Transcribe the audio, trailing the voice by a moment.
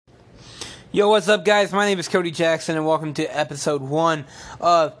Yo, what's up, guys? My name is Cody Jackson, and welcome to episode 1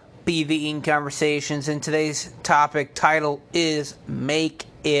 of Be the Ink Conversations. And today's topic title is Make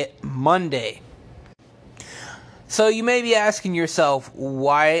It Monday. So you may be asking yourself,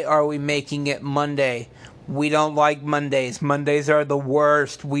 why are we making it Monday? We don't like Mondays. Mondays are the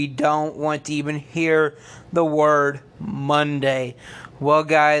worst. We don't want to even hear the word Monday. Well,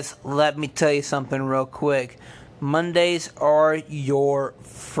 guys, let me tell you something real quick. Mondays are your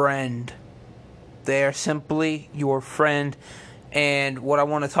friend. They are simply your friend. And what I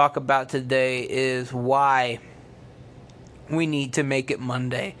want to talk about today is why we need to make it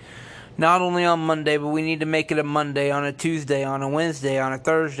Monday. Not only on Monday, but we need to make it a Monday, on a Tuesday, on a Wednesday, on a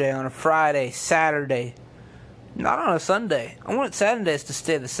Thursday, on a Friday, Saturday. Not on a Sunday. I want Saturdays to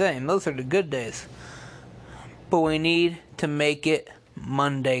stay the same. Those are the good days. But we need to make it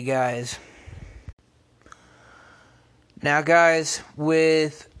Monday, guys. Now, guys,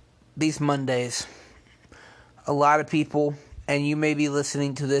 with these Mondays, a lot of people, and you may be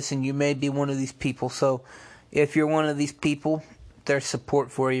listening to this and you may be one of these people, so if you're one of these people, there's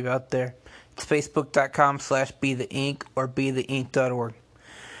support for you out there. It's facebook.com/BeTheInk or BeTheInk.org.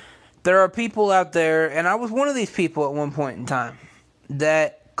 There are people out there, and I was one of these people at one point in time,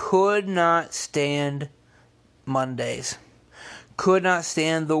 that could not stand Mondays. Could not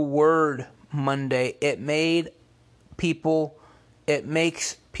stand the word Monday. It makes people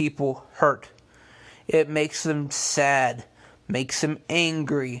hurt. It makes them sad, makes them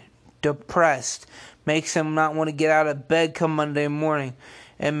angry, depressed, makes them not want to get out of bed come Monday morning.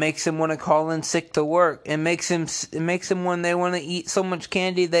 It makes them want to call in sick to work. It makes them when they want to eat so much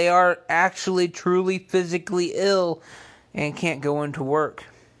candy they are actually truly physically ill and can't go into work.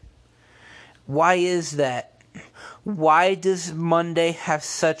 Why is that? Why does Monday have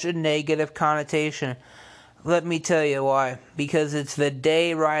such a negative connotation? Let me tell you why. Because it's the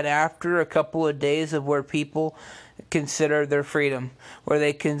day right after a couple of days of where people consider their freedom. Where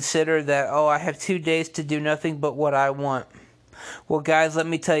they consider that, I have 2 days to do nothing but what I want. Well, guys, let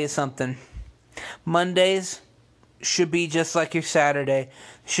me tell you something. Mondays should be just like your Saturday.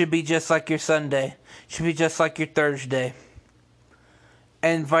 Should be just like your Sunday. Should be just like your Thursday.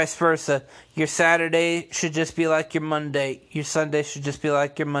 And vice versa. Your Saturday should just be like your Monday. Your Sunday should just be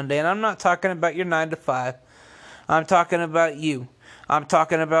like your Monday. And I'm not talking about your 9 to 5. I'm talking about you. I'm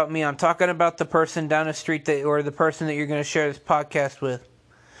talking about me. I'm talking about the person down the street or the person that you're going to share this podcast with.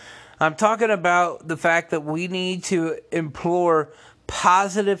 I'm talking about the fact that we need to implore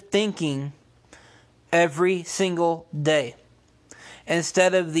positive thinking every single day.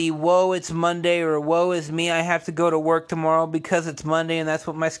 Instead of the, whoa, it's Monday, or whoa is me, I have to go to work tomorrow because it's Monday and that's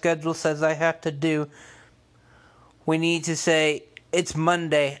what my schedule says I have to do. We need to say, it's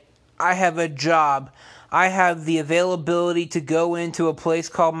Monday. I have a job. I have the availability to go into a place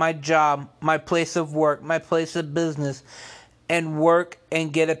called my job, my place of work, my place of business, and work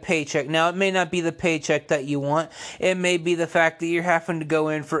and get a paycheck. Now, it may not be the paycheck that you want. It may be the fact that you're having to go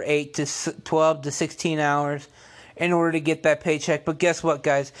in for 8 to 12 to 16 hours in order to get that paycheck. But guess what,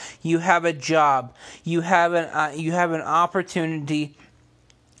 guys? You have a job. You have an opportunity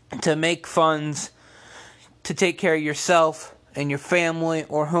to make funds to take care of yourself and your family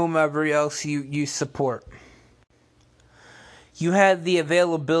or whomever else you support. You have the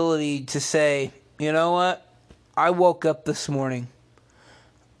availability to say, you know what? I woke up this morning.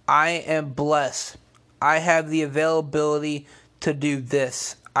 I am blessed. I have the availability to do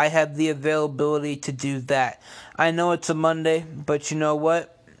this. I have the availability to do that. I know it's a Monday, but you know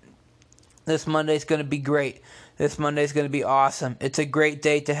what? This Monday's going to be great. This Monday's going to be awesome. It's a great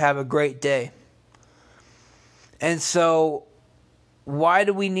day to have a great day. And so, why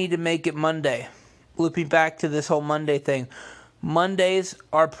do we need to make it Monday? Looping back to this whole Monday thing. Mondays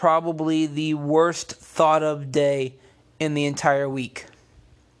are probably the worst thought of day in the entire week.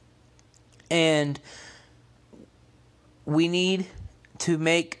 And we need to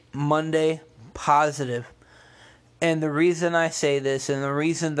make Monday positive. And the reason I say this, and the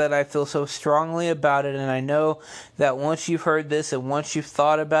reason that I feel so strongly about it, and I know that once you've heard this and once you've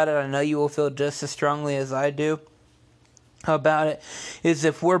thought about it, I know you will feel just as strongly as I do about it, is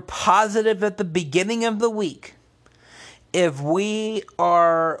if we're positive at the beginning of the week, if we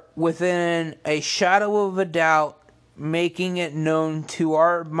are within a shadow of a doubt making it known to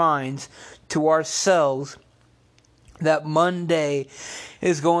our minds, to ourselves, that Monday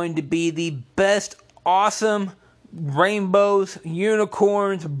is going to be the best, awesome, rainbows,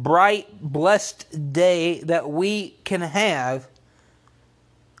 unicorns, bright, blessed day that we can have,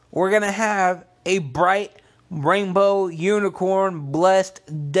 we're going to have a bright, rainbow, unicorn, blessed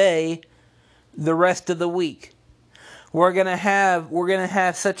day the rest of the week. We're gonna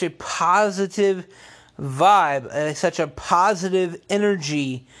have such a positive vibe, such a positive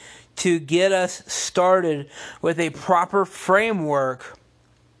energy to get us started with a proper framework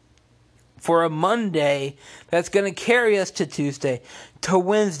for a Monday that's going to carry us to Tuesday, to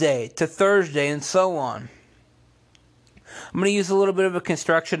Wednesday, to Thursday, and so on. I'm going to use a little bit of a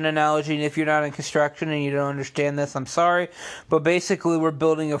construction analogy, and if you're not in construction and you don't understand this, I'm sorry. But basically, we're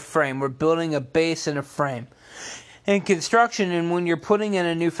building a frame. We're building a base and a frame. In construction, and when you're putting in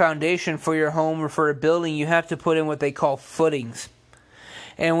a new foundation for your home or for a building, you have to put in what they call footings.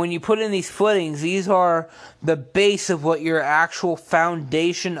 And when you put in these footings, these are the base of what your actual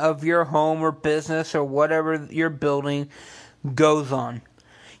foundation of your home or business or whatever you're building goes on.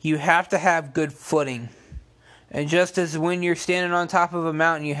 You have to have good footing. And just as when you're standing on top of a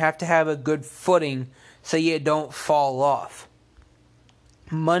mountain, you have to have a good footing so you don't fall off.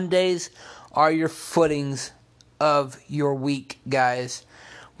 Mondays are your footings of your week, guys.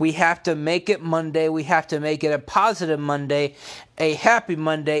 We have to make it Monday. We have to make it a positive Monday, a happy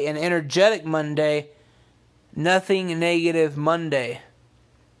Monday, an energetic Monday, nothing negative Monday.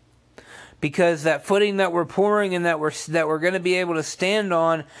 Because that footing that we're pouring and that we're going to be able to stand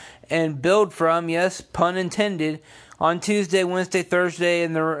on and build from, yes, pun intended, on Tuesday, Wednesday, Thursday,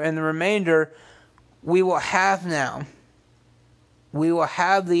 and the remainder, we will have now. We will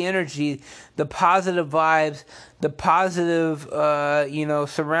have the energy, the positive vibes, the positive,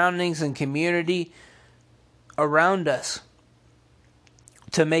 surroundings and community around us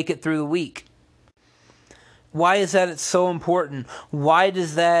to make it through the week. Why is that it's so important? Why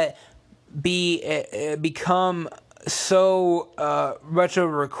does that become so much of a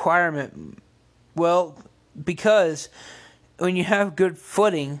requirement? Well, because when you have good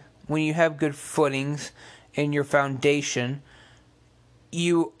footing, when you have good footings in your foundation,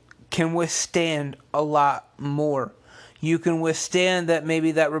 you can withstand a lot more. You can withstand that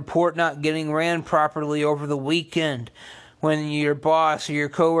maybe that report not getting ran properly over the weekend when your boss or your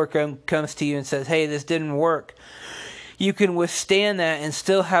coworker comes to you and says, hey, this didn't work. You can withstand that and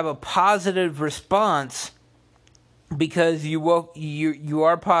still have a positive response because you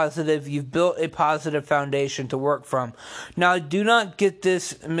are positive. You've built a positive foundation to work from. Now, do not get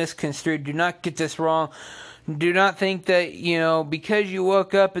this misconstrued. Do not get this wrong. Do not think that, because you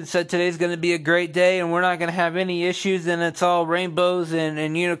woke up and said today's going to be a great day and we're not going to have any issues and it's all rainbows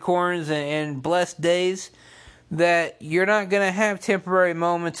and unicorns and blessed days, that you're not going to have temporary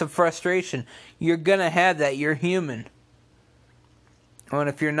moments of frustration. You're going to have that. You're human. And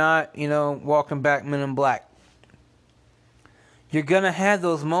if you're not, walking back Men in Black. You're going to have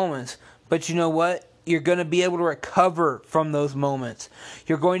those moments. But you know what? You're going to be able to recover from those moments.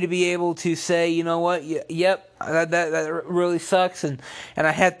 You're going to be able to say, you know what? Yep, that really sucks. And I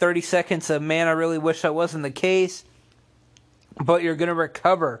had 30 seconds of, man, I really wish that wasn't the case. But you're going to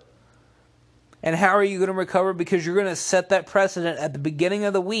recover. And how are you going to recover? Because you're going to set that precedent at the beginning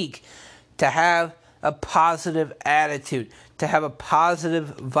of the week to have a positive attitude, to have a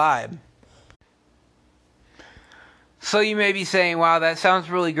positive vibe. So you may be saying, wow, that sounds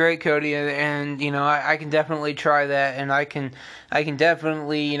really great, Cody, and I can definitely try that, and I can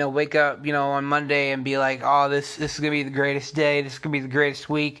definitely, wake up, on Monday and be like, oh, this is going to be the greatest day, this is going to be the greatest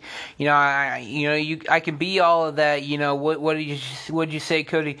week, I can be all of that, what did you say,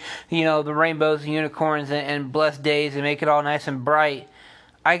 Cody, the rainbows, the unicorns, and blessed days, and make it all nice and bright.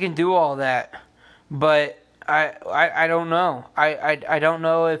 I can do all that, but I don't know. I don't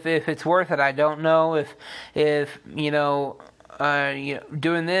know if it's worth it. I don't know if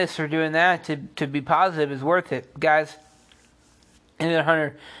doing this or doing that to be positive is worth it, guys. And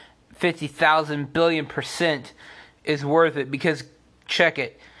 150,000 billion% is worth it, because check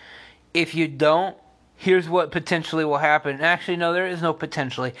it. If you don't, here's what potentially will happen. Actually, no, there is no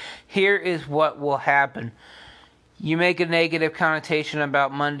potentially. Here is what will happen. You make a negative connotation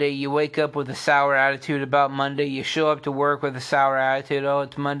about Monday. You wake up with a sour attitude about Monday. You show up to work with a sour attitude. Oh,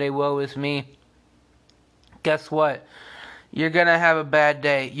 it's Monday, woe is me. Guess what? You're gonna have a bad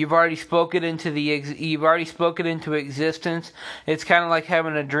day. You've already spoken into existence. It's kind of like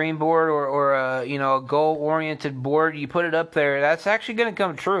having a dream board or a goal-oriented board. You put it up there. That's actually gonna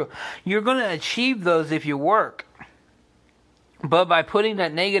come true. You're gonna achieve those if you work. But by putting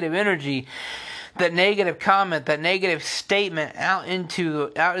that negative energy, that negative comment, that negative statement out into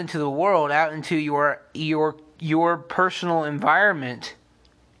the world, out into your personal environment,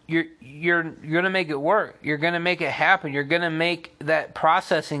 you're gonna make it work. You're gonna make it happen. You're gonna make that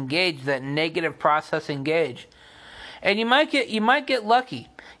process engage, that negative process engage. And you might get lucky.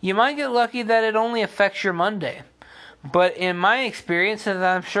 You might get lucky that it only affects your Monday. But in my experience, and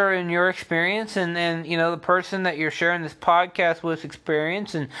I'm sure in your experience, and the person that you're sharing this podcast with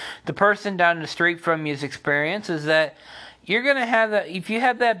experience, and the person down the street from you's experience, is that you're gonna have that. If you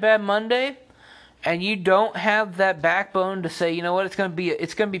have that bad Monday, and you don't have that backbone to say, you know what, it's gonna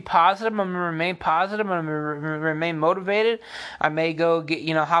be positive. I'm gonna remain positive. I'm gonna remain motivated. I may go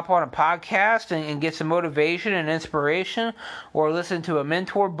hop on a podcast and get some motivation and inspiration, or listen to a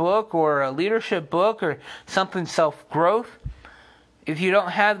mentor book or a leadership book or something self-growth. If you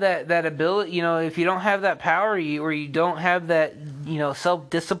don't have that ability, if you don't have that power, or you don't have that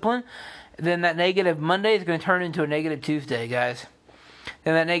self-discipline, then that negative Monday is going to turn into a negative Tuesday, guys.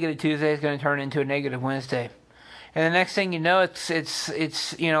 Then that negative Tuesday is going to turn into a negative Wednesday. And the next thing you know, it's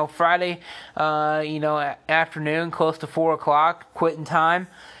Friday, afternoon, close to 4 o'clock, quitting time.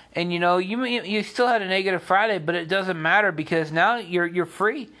 And you still had a negative Friday, but it doesn't matter, because now you're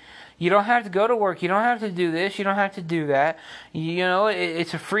free. You don't have to go to work. You don't have to do this. You don't have to do that.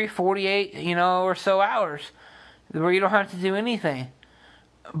 It's a free 48 or so hours where you don't have to do anything.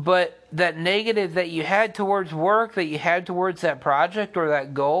 But that negative that you had towards work, that you had towards that project or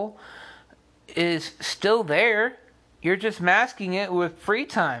that goal, is still there. You're just masking it with free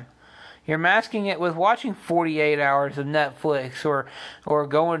time. You're masking it with watching 48 hours of Netflix, or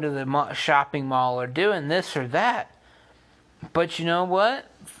going to the shopping mall, or doing this or that. But you know what?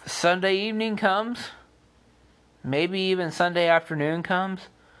 Sunday evening comes. Maybe even Sunday afternoon comes.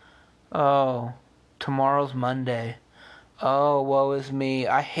 Oh, tomorrow's Monday. Oh, woe is me.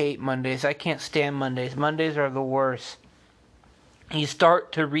 I hate Mondays. I can't stand Mondays. Mondays are the worst. You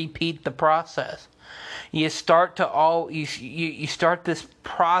start to repeat the process. You start this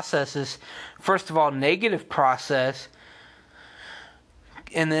process, this, first of all, negative process,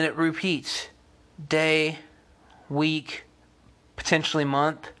 and then it repeats day, week, potentially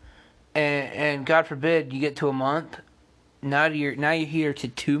month, and God forbid you get to a month. Now you're here to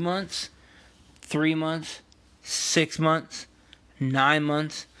 2 months, 3 months, 6 months, 9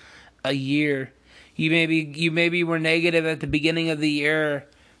 months, a year. You maybe were negative at the beginning of the year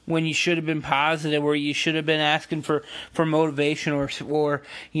when you should have been positive, or you should have been asking for motivation or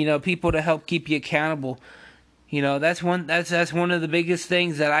people to help keep you accountable. That's one of the biggest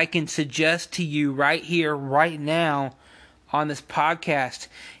things that I can suggest to you right here, right now, on this podcast,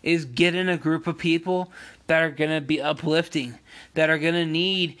 is get in a group of people that are going to be uplifting, that are going to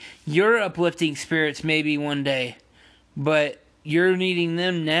need your uplifting spirits maybe one day, but you're needing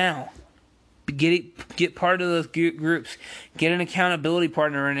them now. Get part of those groups. Get an accountability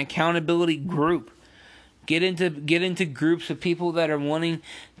partner, an accountability group. Get into groups of people that are wanting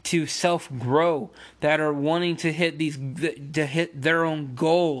to self-grow, that are wanting to hit their own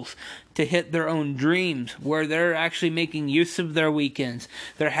goals, to hit their own dreams, where they're actually making use of their weekends.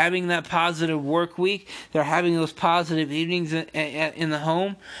 They're having that positive work week. They're having those positive evenings in the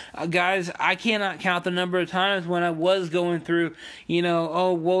home. Guys, I cannot count the number of times when I was going through,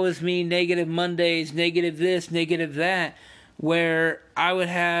 oh, woe is me, negative Mondays, negative this, negative that, where I would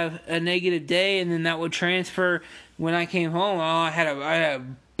have a negative day, and then that would transfer when I came home. Oh, I had a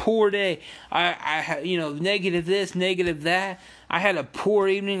poor day. I had, negative this, negative that. I had a poor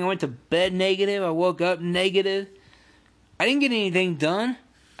evening. I went to bed negative. I woke up negative. I didn't get anything done.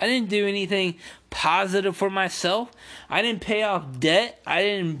 I didn't do anything positive for myself. I didn't pay off debt. I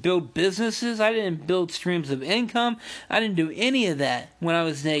didn't build businesses. I didn't build streams of income. I didn't do any of that when I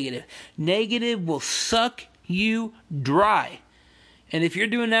was negative. Negative will suck you dry. And if you're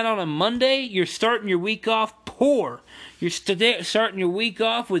doing that on a Monday, you're starting your week off poor. You're starting your week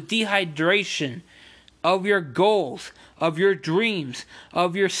off with dehydration of your goals, of your dreams,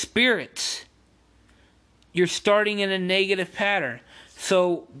 of your spirits. You're starting in a negative pattern.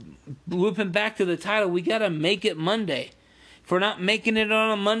 So, looping back to the title, we got to make it Monday. If we're not making it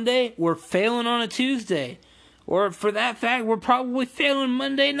on a Monday, we're failing on a Tuesday. Or for that fact, we're probably failing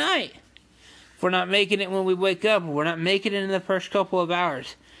Monday night. If we're not making it when we wake up, we're not making it in the first couple of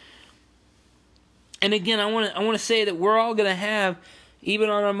hours. And again, I want to say that we're all going to have, even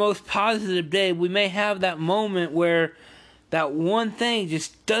on our most positive day, we may have that moment where that one thing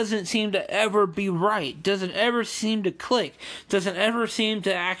just doesn't seem to ever be right, doesn't ever seem to click, doesn't ever seem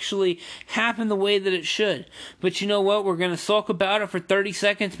to actually happen the way that it should. But you know what? We're going to sulk about it for 30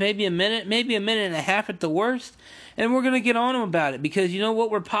 seconds, maybe a minute and a half at the worst, and we're going to get on them about it, because you know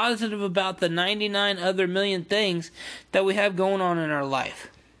what? We're positive about the 99 other million things that we have going on in our life.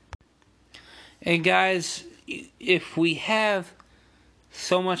 And guys, if we have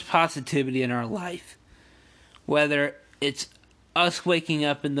so much positivity in our life, whether it's us waking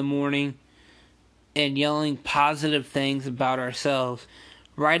up in the morning and yelling positive things about ourselves,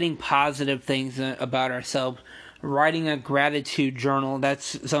 writing positive things about ourselves, Writing a gratitude journal,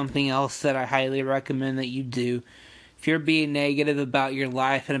 that's something else that I highly recommend that you do. If you're being negative about your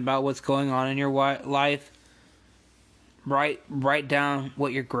life and about what's going on in your life, write down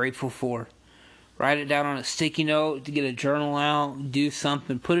what you're grateful for. Write it down on a sticky note, to get a journal out, do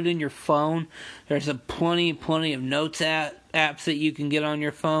something. Put it in your phone. There's plenty of notes apps that you can get on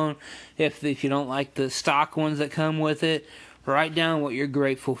your phone. If you don't like the stock ones that come with it, write down what you're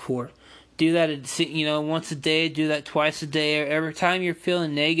grateful for. Do that, once a day. Do that twice a day. Every time you're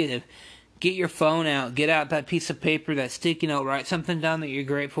feeling negative, get your phone out. Get out that piece of paper, that sticky note. Write something down that you're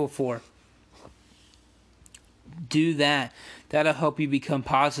grateful for. Do that. That'll help you become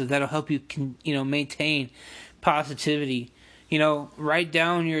positive. That'll help you maintain positivity. Write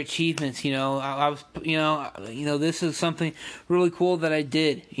down your achievements. I was this is something really cool that I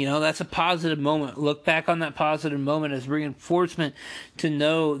did. That's a positive moment. Look back on that positive moment as reinforcement to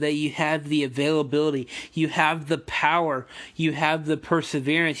know that you have the availability, you have the power, you have the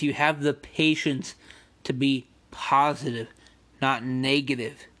perseverance, you have the patience to be positive, not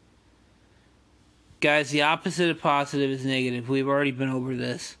negative. Guys, the opposite of positive is negative. We've already been over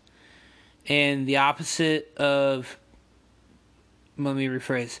this. And the opposite of... Let me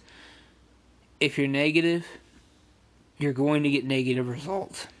rephrase. If you're negative, you're going to get negative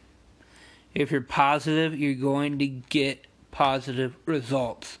results. If you're positive, you're going to get positive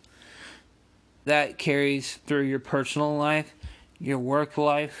results. That carries through your personal life, your work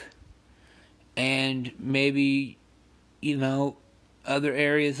life, and maybe, other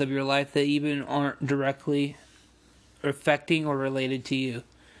areas of your life that even aren't directly affecting or related to you.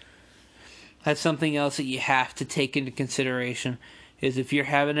 That's something else that you have to take into consideration, is if you're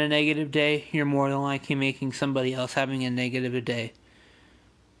having a negative day, you're more than likely making somebody else having a negative day.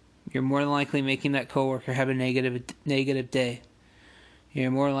 You're more than likely making that coworker have a negative day. You're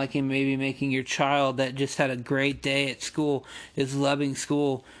more likely maybe making your child that just had a great day at school, is loving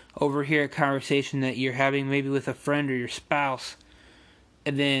school, overhear a conversation that you're having maybe with a friend or your spouse.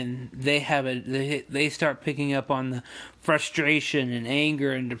 And then they start picking up on the frustration and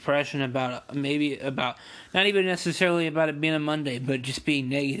anger and depression about not even necessarily about it being a Monday, but just being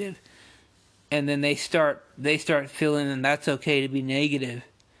negative. And then they start feeling that that's okay to be negative.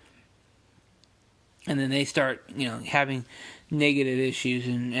 And then they start having negative issues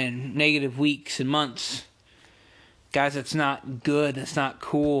and negative weeks and months. Guys, that's not good. That's not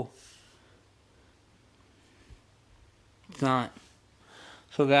cool. It's not.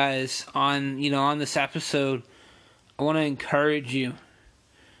 So guys, on this episode, I want to encourage you.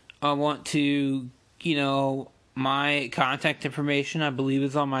 I want to, my contact information, I believe,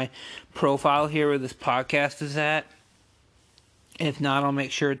 is on my profile here where this podcast is at. If not, I'll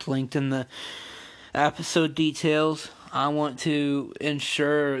make sure it's linked in the episode details. I want to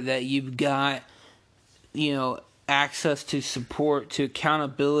ensure that you've got, access to support, to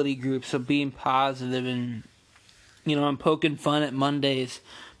accountability groups of being positive. And I'm poking fun at Mondays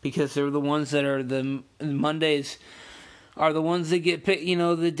because they're the ones that are Mondays are the ones that get picked,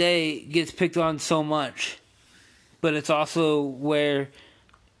 the day gets picked on so much. But it's also where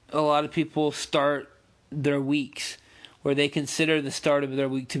a lot of people start their weeks, where they consider the start of their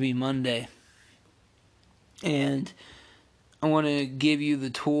week to be Monday. And I want to give you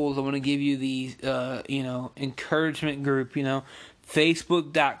the tools. I want to give you the, encouragement group,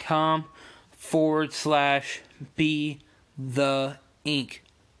 Facebook.com/Be the Ink.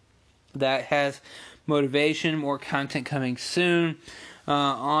 That has motivation, more content coming soon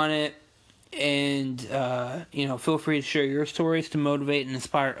on it. And, feel free to share your stories to motivate and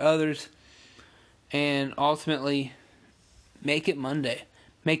inspire others. And ultimately, make it Monday.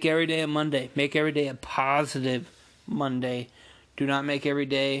 Make every day a Monday. Make every day a positive Monday. Do not make every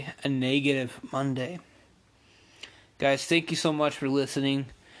day a negative Monday. Guys, thank you so much for listening.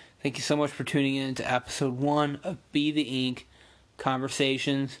 Thank you so much for tuning in to episode 1 of Be the Ink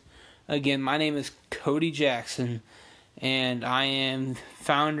Conversations. Again, my name is Cody Jackson, and I am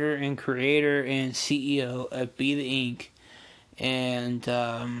founder and creator and CEO of Be the Ink. And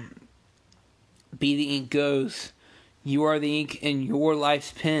Be the Ink goes, you are the ink in your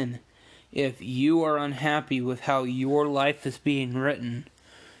life's pen. If you are unhappy with how your life is being written,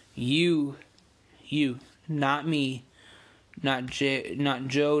 you, not me, not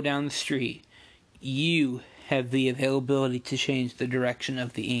Joe down the street, you have the availability to change the direction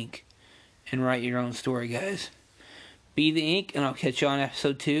of the ink and write your own story, guys. Be the Ink, and I'll catch you on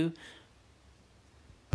episode 2